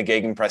in a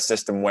gegenpress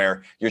system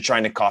where you're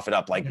trying to cough it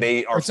up. Like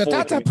they are. It's a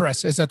Tata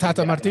press. It's a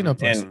Tata Martino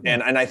press.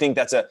 And I think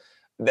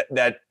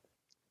that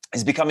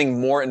is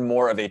becoming more and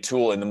more of a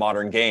tool in the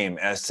modern game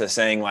as to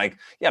saying like,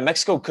 yeah,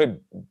 Mexico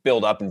could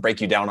build up and break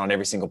you down on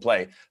every single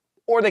play,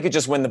 or they could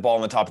just win the ball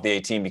on the top of the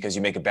 18 because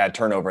you make a bad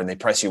turnover and they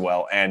press you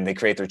well and they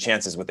create their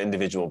chances with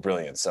individual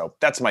brilliance. So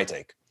that's my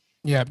take.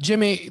 Yeah,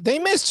 Jimmy, they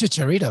missed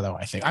Chicharito though,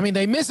 I think. I mean,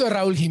 they missed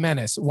Raul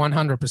Jimenez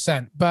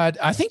 100%, but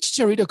I think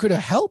Chicharito could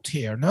have helped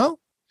here, no?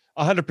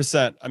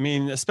 100%. I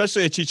mean,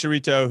 especially a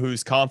Chicharito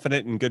who's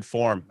confident and good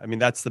form. I mean,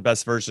 that's the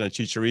best version of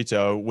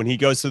Chicharito. When he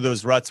goes through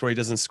those ruts where he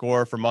doesn't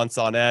score for months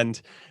on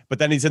end, but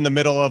then he's in the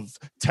middle of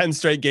 10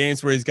 straight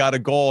games where he's got a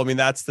goal. I mean,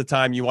 that's the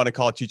time you want to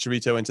call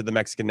Chicharito into the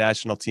Mexican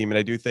national team. And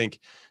I do think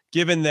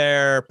given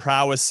their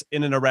prowess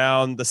in and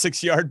around the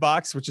 6-yard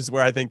box, which is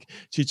where I think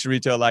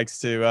Chicharito likes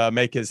to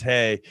make his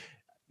hay,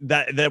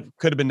 that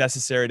could have been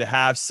necessary to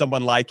have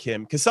someone like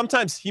him, because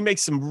sometimes he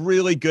makes some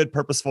really good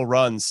purposeful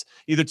runs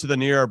either to the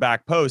near or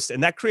back post,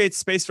 and that creates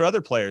space for other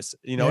players.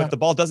 If the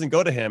ball doesn't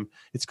go to him,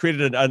 it's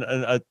created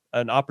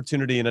an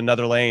opportunity in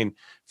another lane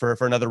for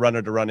another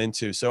runner to run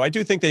into. So I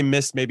do think they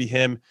missed maybe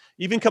him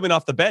even coming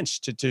off the bench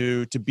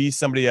to be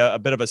somebody a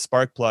bit of a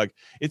spark plug.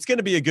 It's going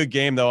to be a good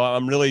game though.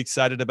 I'm really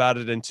excited about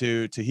it. And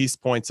to Heath's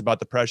points about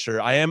the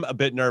pressure, I am a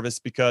bit nervous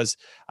because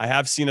I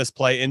have seen us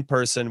play in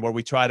person where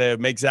we try to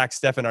make Zach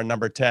Steffen our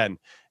number 10.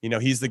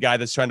 He's the guy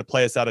that's trying to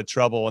play us out of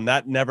trouble, and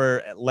that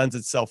never lends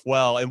itself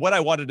well. And what I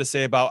wanted to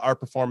say about our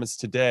performance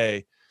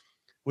today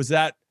was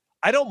that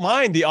I don't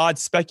mind the odd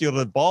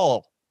speculative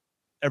ball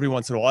every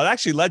once in a while. It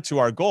actually led to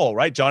our goal,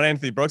 right? John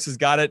Anthony Brooks has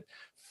got it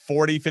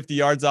 40, 50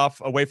 yards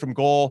away from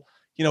goal.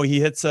 He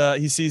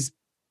sees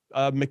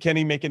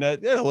McKennie making a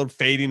little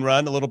fading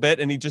run a little bit,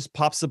 and he just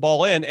pops the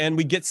ball in and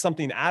we get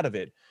something out of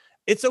it.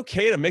 It's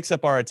okay to mix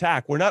up our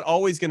attack. We're not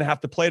always going to have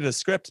to play to the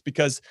script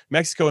because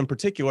Mexico in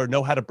particular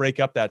know how to break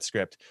up that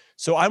script.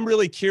 So I'm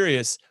really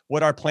curious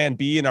what our plan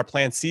B and our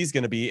plan C is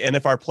going to be, and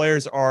if our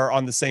players are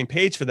on the same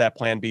page for that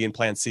plan B and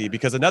plan C.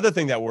 Because another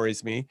thing that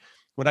worries me,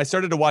 when I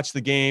started to watch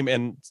the game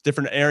and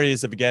different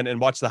areas and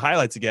watch the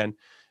highlights again,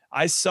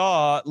 I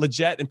saw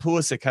Lletget and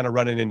Pulisic kind of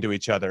running into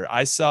each other.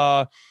 I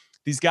saw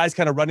these guys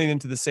kind of running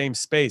into the same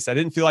space. I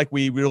didn't feel like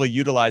we really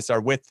utilized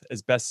our width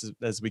as best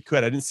as we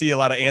could. I didn't see a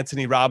lot of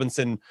Anthony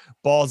Robinson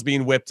balls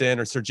being whipped in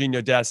or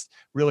Sergiño Dest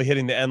really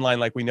hitting the end line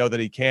like we know that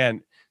he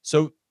can.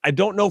 So I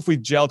don't know if we've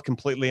gelled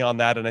completely on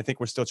that, and I think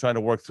we're still trying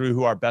to work through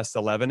who our best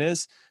 11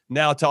 is.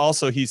 Now, to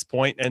also Heath's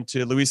point, and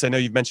to Luis, I know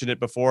you've mentioned it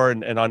before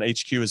and on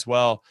HQ as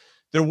well,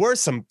 there were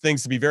some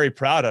things to be very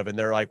proud of, and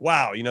they're like,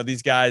 wow,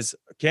 these guys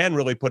can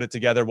really put it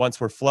together once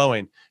we're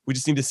flowing. We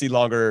just need to see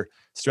longer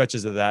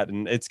stretches of that,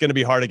 and it's going to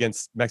be hard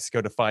against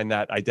Mexico to find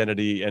that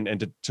identity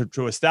and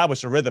to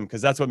establish a rhythm,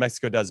 because that's what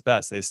Mexico does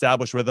best. They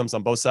establish rhythms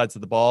on both sides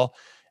of the ball,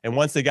 and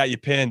once they got you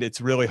pinned, it's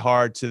really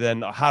hard to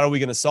then, how are we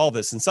going to solve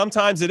this? And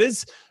sometimes it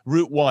is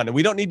route one, and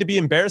we don't need to be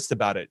embarrassed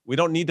about it. We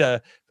don't need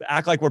to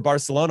act like we're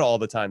Barcelona all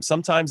the time.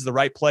 Sometimes the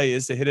right play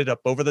is to hit it up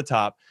over the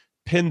top,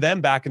 pin them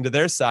back into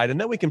their side,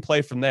 and then we can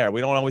play from there. We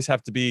don't always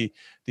have to be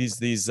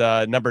these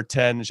number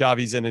 10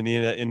 Xavis and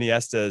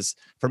Iniestas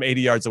from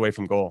 80 yards away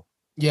from goal.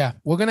 Yeah,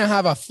 we're going to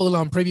have a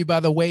full-on preview, by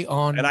the way,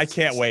 and I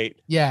can't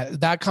wait. Yeah,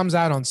 that comes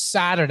out on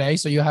Saturday,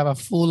 so you have a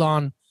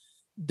full-on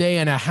day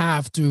and a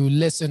half to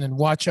listen and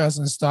watch us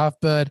and stuff.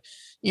 But,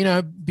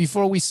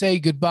 before we say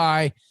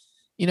goodbye,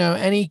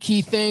 any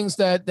key things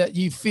that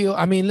you feel?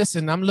 I mean,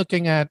 listen, I'm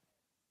looking at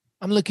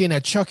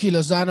Chucky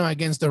Lozano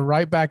against the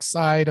right back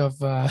side of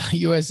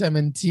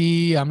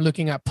USMNT. I'm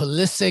looking at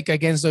Pulisic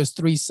against those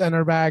three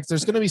center backs.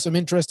 There's going to be some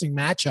interesting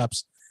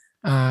matchups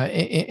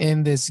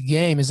in this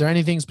game. Is there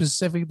anything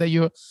specific that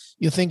you're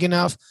thinking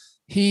of?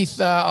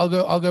 Heath, I'll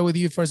go with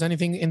you first.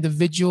 Anything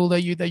individual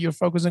that you're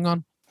focusing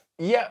on?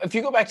 Yeah, if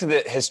you go back to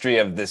the history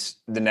of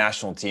the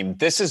national team,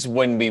 this is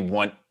when we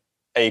want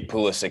a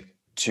Pulisic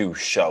to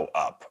show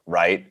up,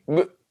 right?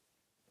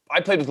 I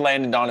played with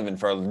Landon Donovan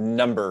for a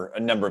number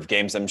of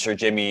games. I'm sure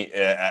Jamie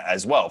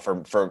as well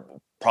for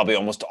probably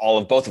almost all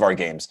of both of our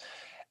games.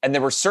 And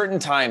there were certain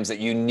times that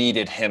you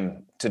needed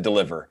him to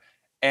deliver,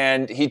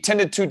 and he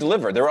tended to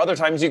deliver. There were other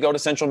times you go to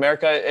Central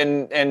America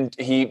and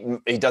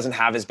he doesn't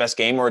have his best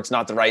game, or it's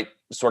not the right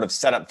sort of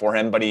setup for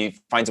him, but he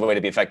finds a way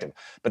to be effective.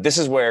 But this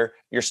is where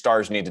your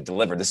stars need to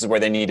deliver. This is where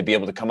they need to be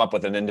able to come up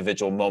with an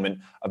individual moment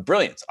of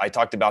brilliance. I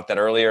talked about that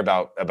earlier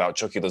about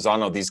Chucky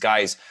Lozano. These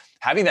guys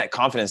having that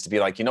confidence to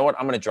be like, you know what,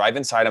 I'm going to drive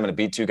inside. I'm going to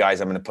beat two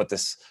guys. I'm going to put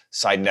this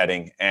side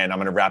netting, and I'm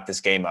going to wrap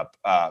this game up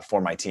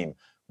for my team.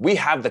 We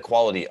have the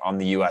quality on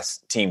the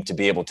U.S. team to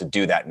be able to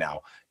do that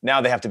now.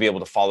 Now they have to be able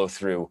to follow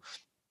through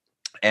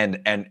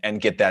and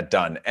get that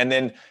done. And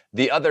then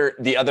the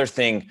other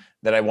thing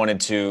that I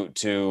wanted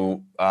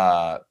to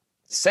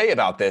say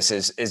about this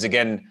is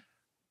again,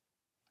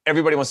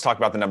 everybody wants to talk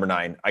about the number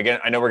 9. Again,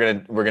 I know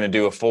we're gonna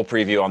do a full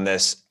preview on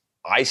this.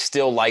 I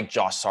still like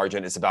Josh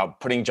Sargent. It's about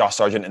putting Josh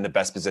Sargent in the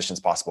best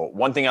positions possible.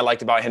 One thing I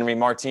liked about Henry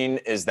Martin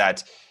is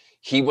that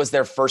he was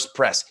their first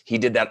press. He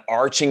did that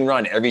arching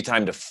run every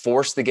time to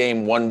force the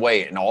game one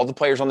way, and all the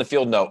players on the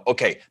field know,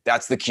 okay,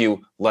 that's the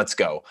cue, let's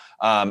go.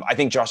 I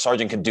think Josh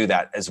Sargent can do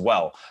that as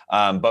well,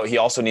 but he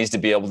also needs to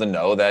be able to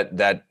know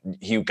that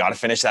you got to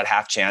finish that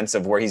half chance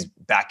of where he's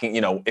backing.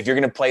 If you're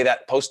going to play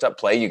that post-up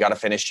play, you got to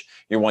finish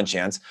your one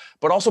chance,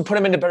 but also put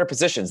him into better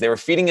positions. They were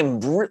feeding him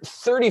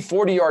 30,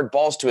 40-yard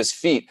balls to his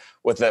feet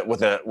he's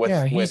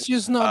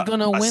just not going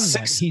to win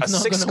that. He's a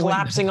six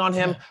collapsing on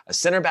him, a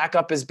center back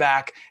up his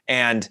back,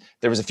 and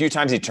there was a few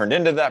times he turned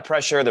into that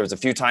pressure. There was a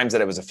few times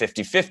that it was a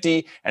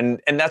 50-50, and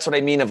that's what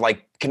I mean of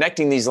like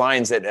connecting these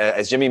lines that,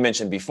 as Jimmy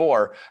mentioned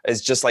before,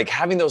 is just like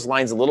having those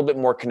lines a little bit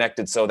more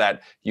connected so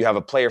that you have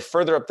a player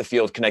further up the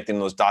field connecting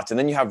those dots, and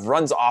then you have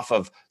runs off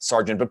of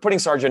Sargent, but putting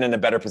Sargent in a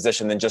better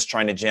position than just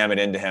trying to jam it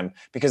into him.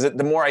 Because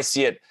the more I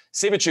see it,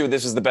 Seibuchu,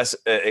 this is the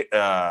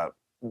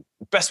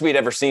best we'd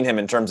ever seen him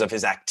in terms of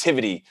his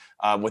activity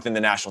within the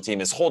national team,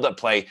 his hold-up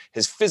play,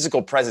 his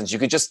physical presence. You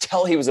could just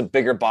tell he was a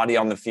bigger body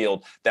on the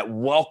field that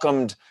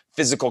welcomed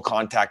physical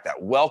contact,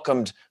 that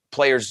welcomed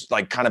players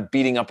like kind of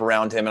beating up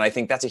around him. And I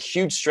think that's a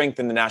huge strength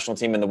in the national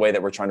team in the way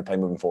that we're trying to play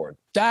moving forward.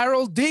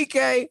 Daryl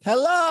Dike,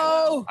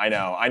 hello. I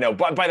know.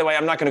 But by the way,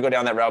 I'm not going to go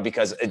down that route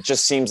because it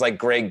just seems like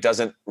Greg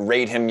doesn't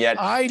rate him yet.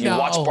 If you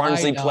watch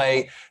Barnsley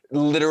play,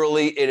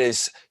 literally it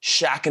is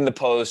Shaq in the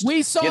post.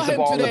 We saw get the him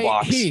ball today, in the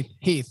box.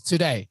 Heath,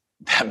 today.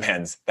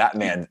 That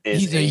man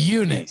is he's a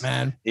unit, beast.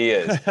 Man. He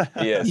is.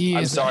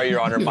 I'm sorry, Your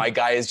Honor. My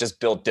guy is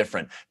just built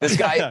different. This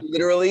guy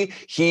literally,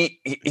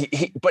 he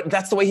but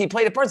that's the way he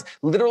played at Barnes.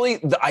 Literally,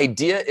 the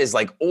idea is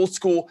like old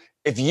school.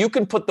 If you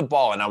can put the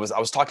ball, and I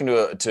was talking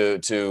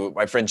to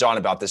my friend John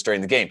about this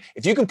during the game.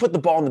 If you can put the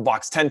ball in the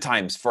box 10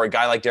 times for a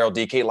guy like Daryl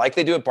Dike, like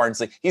they do at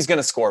Barnsley, he's going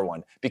to score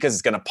one because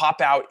it's going to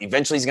pop out.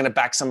 Eventually, he's going to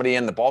back somebody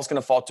in. The ball's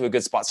going to fall to a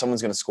good spot.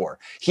 Someone's going to score.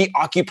 He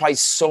occupies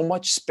so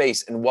much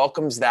space and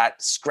welcomes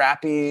that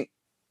scrappy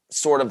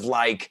sort of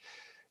like,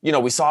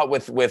 we saw it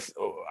with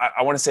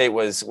I want to say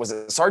was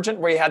it Sargent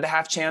where he had the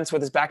half chance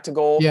with his back to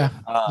goal. Yeah.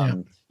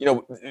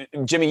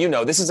 Jimmy,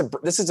 this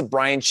is a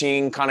Brian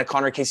Ching kind of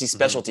Connor Casey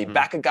specialty. Mm-hmm.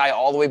 Back a guy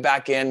all the way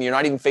back in. You're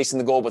not even facing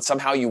the goal, but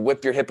somehow you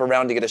whip your hip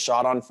around to get a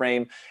shot on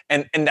frame.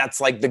 And that's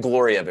like the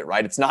glory of it,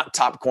 right? It's not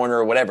top corner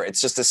or whatever.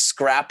 It's just a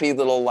scrappy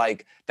little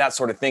like that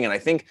sort of thing. And I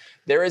think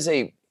there is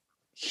a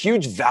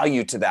huge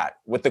value to that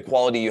with the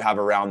quality you have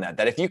around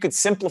that if you could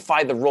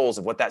simplify the roles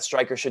of what that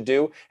striker should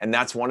do, and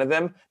that's one of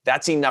them,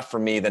 that's enough for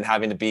me than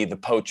having to be the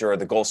poacher or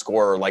the goal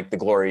scorer, like the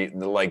glory,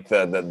 like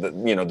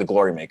the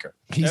glory maker.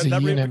 He's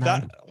a unit,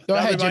 man. Go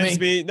ahead,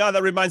 Jimmy.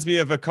 That reminds me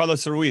of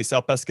Carlos Ruiz,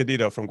 El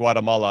Pescadito from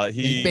Guatemala.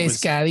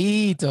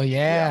 Pescadito,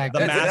 yeah.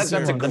 That's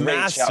a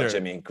great shout,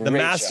 Jimmy. The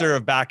master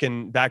of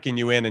backing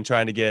you in and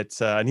trying to get,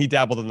 and he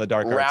dabbled in the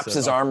dark arts. Wraps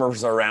his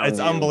arms around you. It's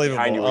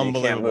unbelievable.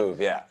 You can't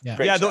move. Yeah.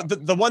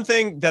 The one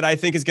thing that I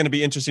think is going to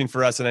be interesting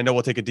for us, and I know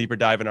we'll take a deeper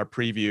dive in our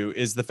preview,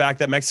 is the fact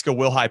that Mexico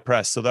will high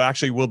press. So there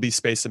actually will be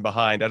space in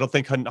behind. I don't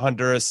think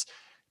Honduras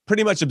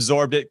pretty much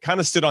absorbed it, kind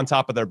of stood on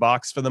top of their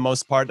box for the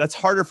most part. That's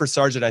harder for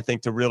Sargent, I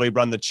think, to really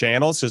run the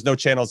channels. There's no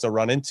channels to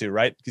run into,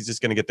 right? He's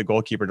just going to get the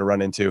goalkeeper to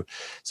run into.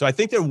 So I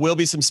think there will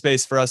be some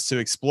space for us to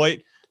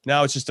exploit.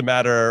 Now it's just a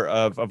matter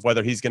of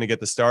whether he's going to get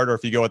the start or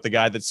if you go with the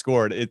guy that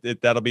scored.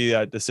 That'll be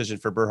a decision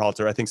for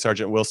Berhalter. I think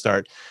Sargent will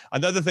start.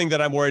 Another thing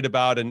that I'm worried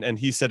about, and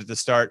he said at the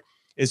start,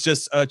 is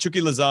just Chucky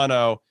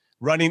Lozano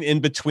running in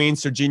between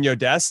Serginho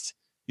Dest,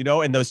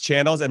 in those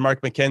channels, and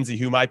Mark McKenzie,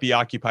 who might be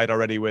occupied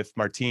already with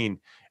Martin.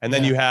 And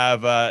then you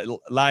have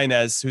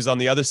Lainez, who's on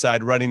the other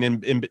side, running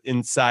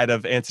inside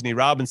of Anthony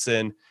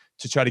Robinson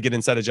to try to get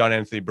inside of John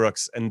Anthony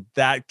Brooks. And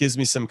that gives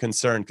me some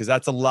concern because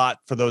that's a lot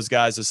for those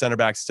guys, the center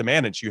backs, to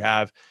manage. You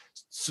have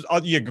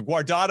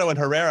Guardado and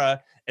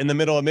Herrera in the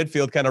middle of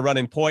midfield kind of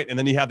running point, and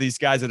then you have these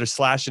guys that are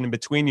slashing in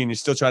between you, and you're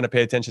still trying to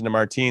pay attention to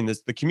Martin.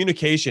 The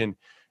communication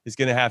is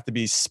going to have to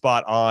be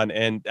spot on,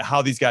 and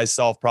how these guys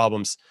solve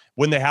problems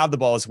when they have the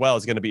ball as well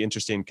is going to be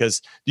interesting,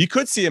 because you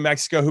could see a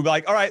Mexico who be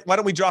like, all right, why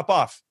don't we drop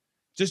off?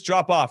 Just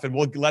drop off, and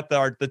we'll let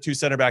the two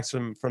center backs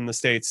from the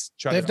States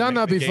try. They've done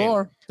that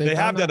before. They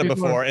have done it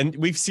before, and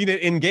we've seen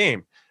it in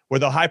game where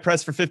they'll high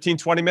press for 15,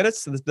 20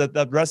 minutes.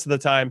 The rest of the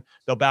time,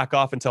 they'll back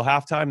off until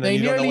halftime. They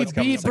nearly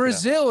beat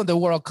Brazil in the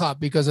World Cup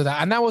because of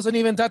that. And that wasn't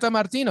even Tata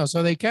Martino,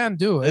 so they can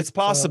do it. It's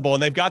possible,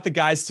 and they've got the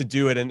guys to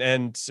do it.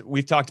 And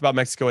we've talked about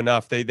Mexico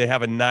enough. They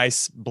have a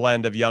nice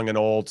blend of young and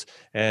old,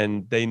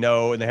 and they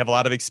know, and they have a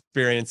lot of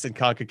experience in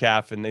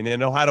CONCACAF, and they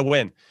know how to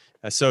win.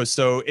 So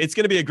it's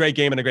going to be a great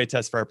game and a great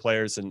test for our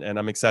players, and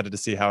I'm excited to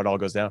see how it all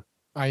goes down.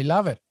 I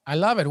love it.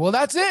 Well,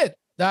 that's it.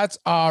 that's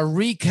our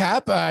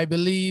recap. I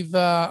believe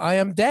I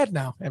am dead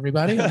now,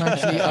 everybody. I'm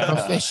actually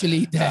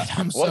officially dead.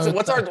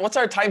 What's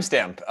our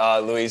timestamp,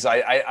 Luis?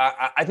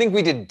 I think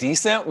we did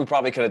decent. We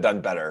probably could have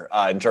done better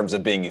in terms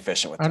of being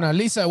efficient with time. Oh, no,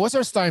 Lisa, what's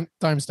our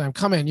timestamp?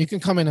 Come in. You can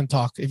come in and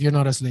talk if you're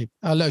not asleep.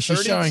 Look,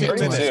 she's showing it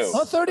to us.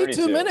 Oh,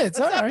 32 minutes.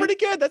 That's all right. pretty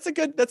good. That's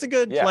a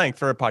good length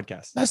for a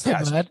podcast. That's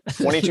not bad.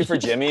 22 for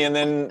Jimmy and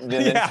then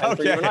 10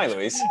 for you and I,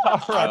 Luis.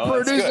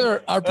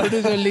 Our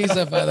producer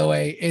Lisa, by the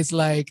way, is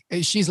like,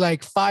 she's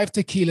like 5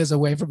 tequilas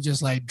away from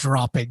just like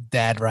dropping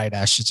dead right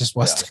now. She just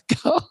wants to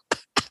go.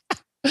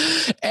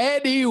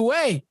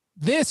 Anyway,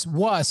 this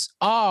was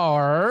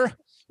our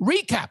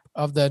recap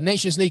of the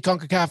Nations League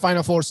CONCACAF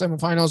Final Four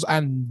semifinals,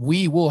 and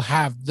we will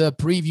have the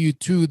preview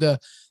to the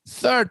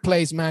third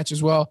place match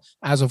as well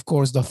as, of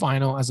course, the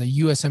final as a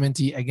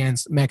USMNT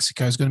against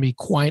Mexico. It's going to be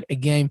quite a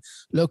game.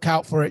 Look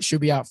out for it.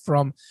 Should be out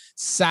from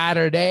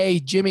Saturday.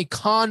 Jimmy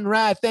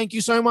Conrad, thank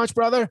you so much,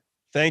 brother.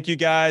 Thank you,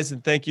 guys,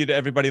 and thank you to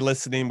everybody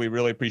listening. We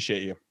really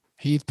appreciate you.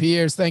 Heath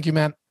Pierce, thank you,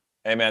 man.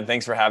 Hey, man,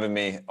 thanks for having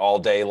me all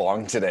day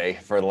long today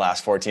for the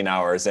last 14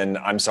 hours, and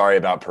I'm sorry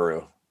about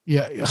Peru.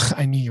 Yeah,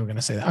 I knew you were going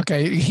to say that.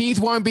 Okay, Heath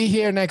won't be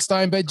here next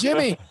time, but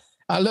Jimmy,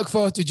 I look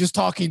forward to just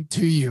talking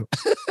to you.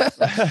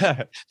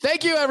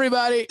 Thank you,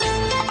 everybody.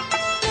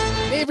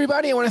 Hey,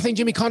 everybody, I want to thank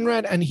Jimmy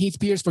Conrad and Heath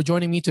Pierce for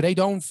joining me today.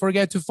 Don't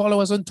forget to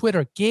follow us on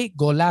Twitter, Que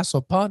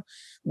Golazo Pod.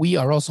 We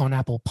are also on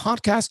Apple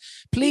Podcasts.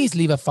 Please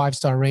leave a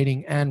 5-star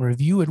rating and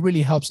review. It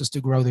really helps us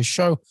to grow the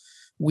show.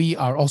 We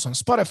are also on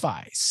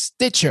Spotify,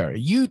 Stitcher,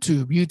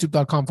 YouTube,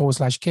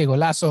 youtube.com/Que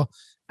Golazo,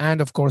 and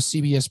of course,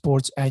 CBS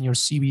Sports and your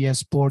CBS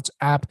Sports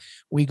app.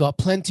 We got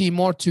plenty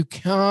more to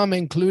come,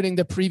 including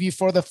the preview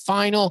for the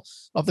final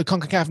of the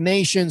CONCACAF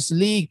Nations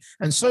League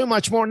and so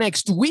much more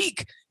next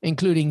week,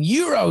 including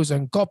Euros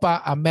and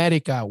Copa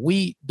America.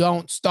 We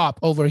don't stop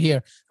over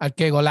here at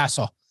Que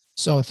Golazo.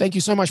 So thank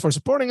you so much for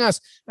supporting us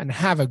and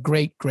have a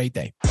great, great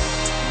day.